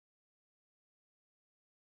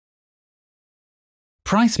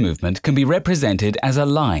Price movement can be represented as a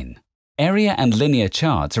line. Area and linear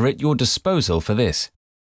charts are at your disposal for this.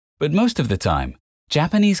 But most of the time,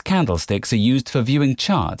 Japanese candlesticks are used for viewing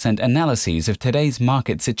charts and analyses of today's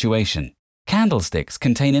market situation. Candlesticks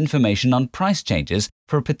contain information on price changes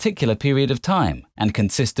for a particular period of time and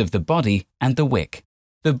consist of the body and the wick.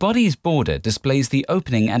 The body's border displays the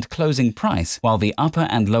opening and closing price, while the upper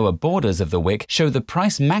and lower borders of the wick show the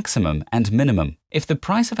price maximum and minimum. If the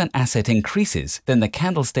price of an asset increases, then the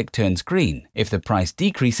candlestick turns green. If the price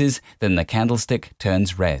decreases, then the candlestick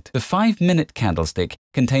turns red. The 5-minute candlestick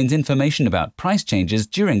contains information about price changes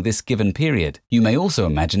during this given period. You may also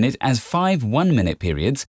imagine it as 5 1-minute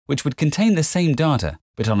periods, which would contain the same data,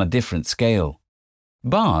 but on a different scale.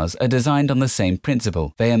 Bars are designed on the same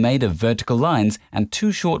principle. They are made of vertical lines and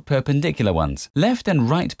 2 short perpendicular ones. Left and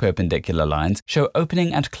right perpendicular lines show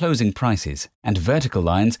opening and closing prices, and vertical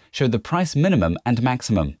lines show the price minimum and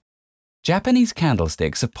maximum. Japanese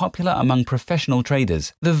candlesticks are popular among professional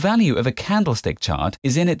traders. The value of a candlestick chart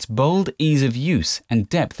is in its bold ease of use and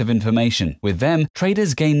depth of information. With them,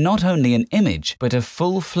 traders gain not only an image, but a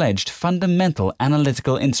full-fledged fundamental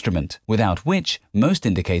analytical instrument, without which most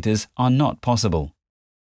indicators are not possible.